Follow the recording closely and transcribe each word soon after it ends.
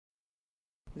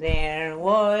There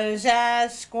was a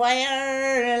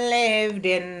squire lived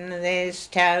in this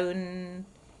town.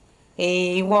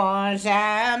 He was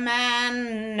a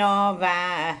man of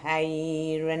a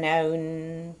high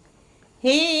renown.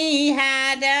 He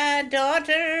had a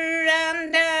daughter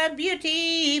and a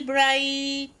beauty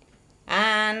bright,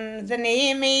 and the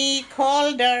name he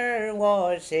called her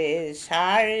was his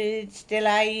heart's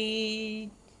delight.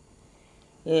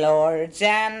 Lords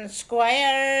and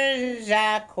squires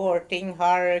a-courting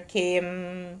her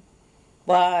came,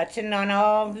 but none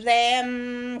of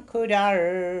them could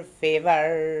her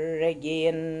favour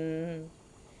again.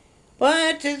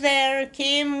 But there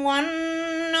came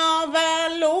one of a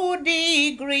low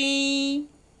degree,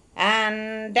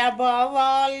 and above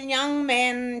all young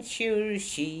men sure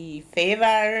she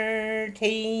favoured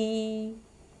he.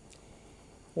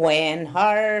 When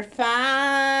her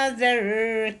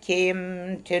father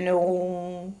came to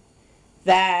know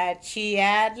that she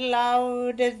had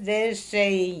loved this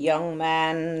young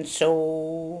man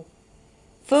so,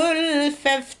 full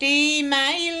 50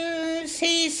 miles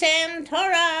he sent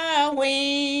her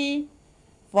away,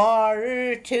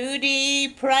 for to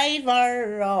deprive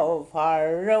her of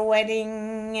her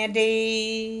wedding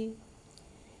day.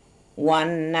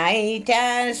 One night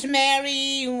as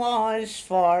Mary was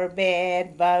for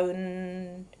bed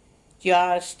bound,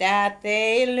 just at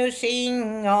the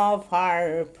loosing of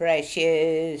her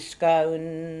precious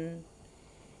gown,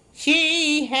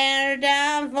 she heard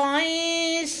a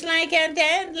voice like a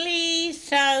deadly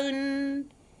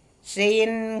sound,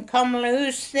 saying, "Come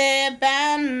loose the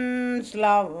bands,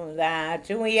 love, that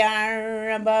we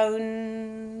are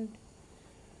bound."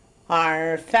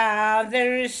 Her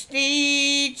father's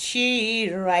deed she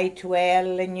right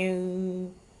well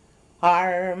knew,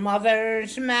 her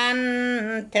mother's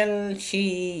man till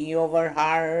she over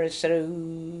her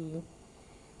threw.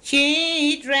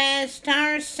 She dressed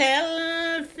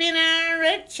herself in a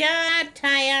rich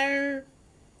attire,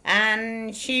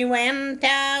 and she went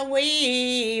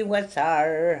away with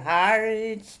her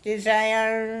heart's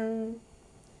desire.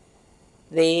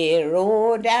 They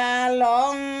rode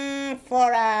along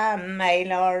for a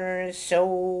mile or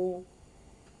so.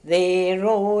 They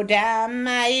rode a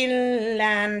mile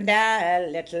and a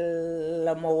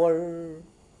little more.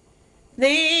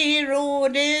 They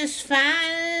rode as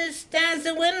fast as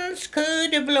the winds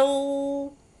could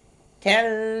blow,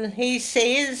 till he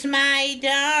says, "My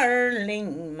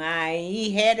darling, my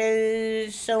head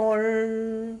is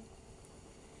sore."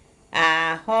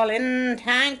 A Holland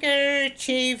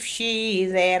handkerchief she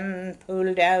then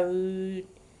pulled out,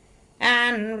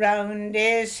 and round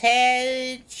his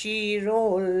head she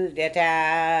rolled it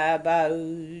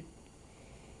about.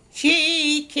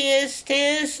 She kissed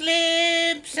his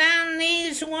lips and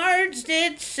these words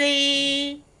did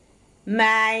say,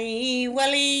 "My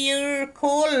Willie, you're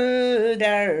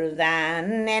colder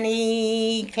than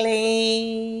any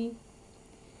clay."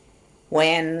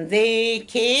 When they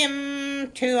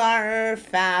came to our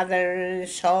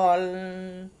father's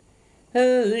hall,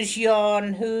 "Who's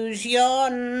yon, who's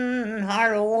yon?"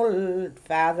 our old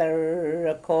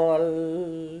father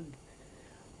called.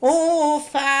 "Oh,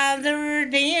 father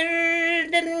dear,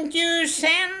 didn't you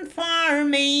send for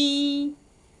me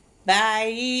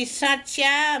by such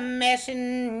a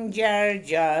messenger,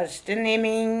 just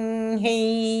naming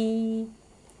he?"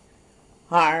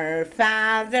 Our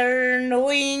father,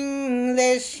 knowing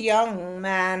this young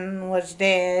man was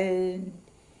dead,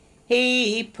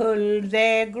 he pulled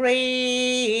the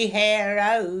grey hair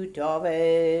out of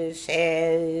his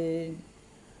head.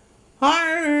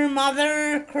 Our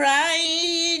mother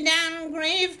cried and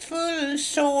grieved full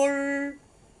sore,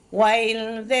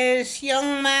 while this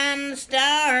young man's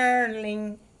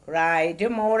darling cried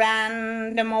more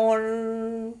and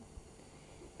more.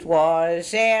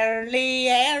 'Twas early,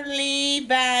 early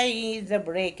by the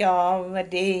break of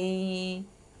day,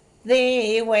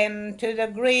 they went to the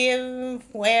grave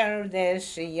where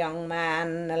this young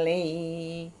man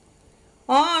lay.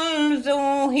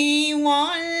 Although he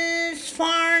was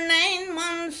for 9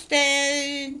 months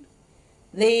dead,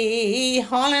 the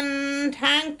Holland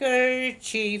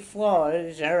handkerchief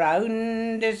was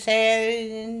around his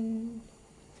head.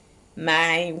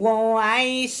 My woe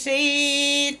I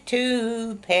say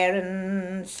to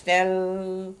parents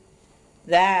still,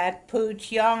 that put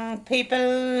young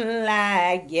people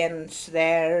against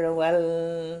their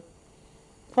will.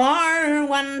 For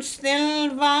once they'll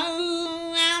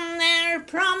vow and their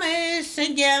promise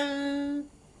give,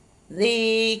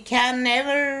 they can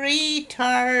never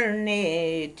return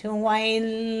it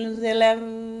while they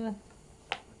live.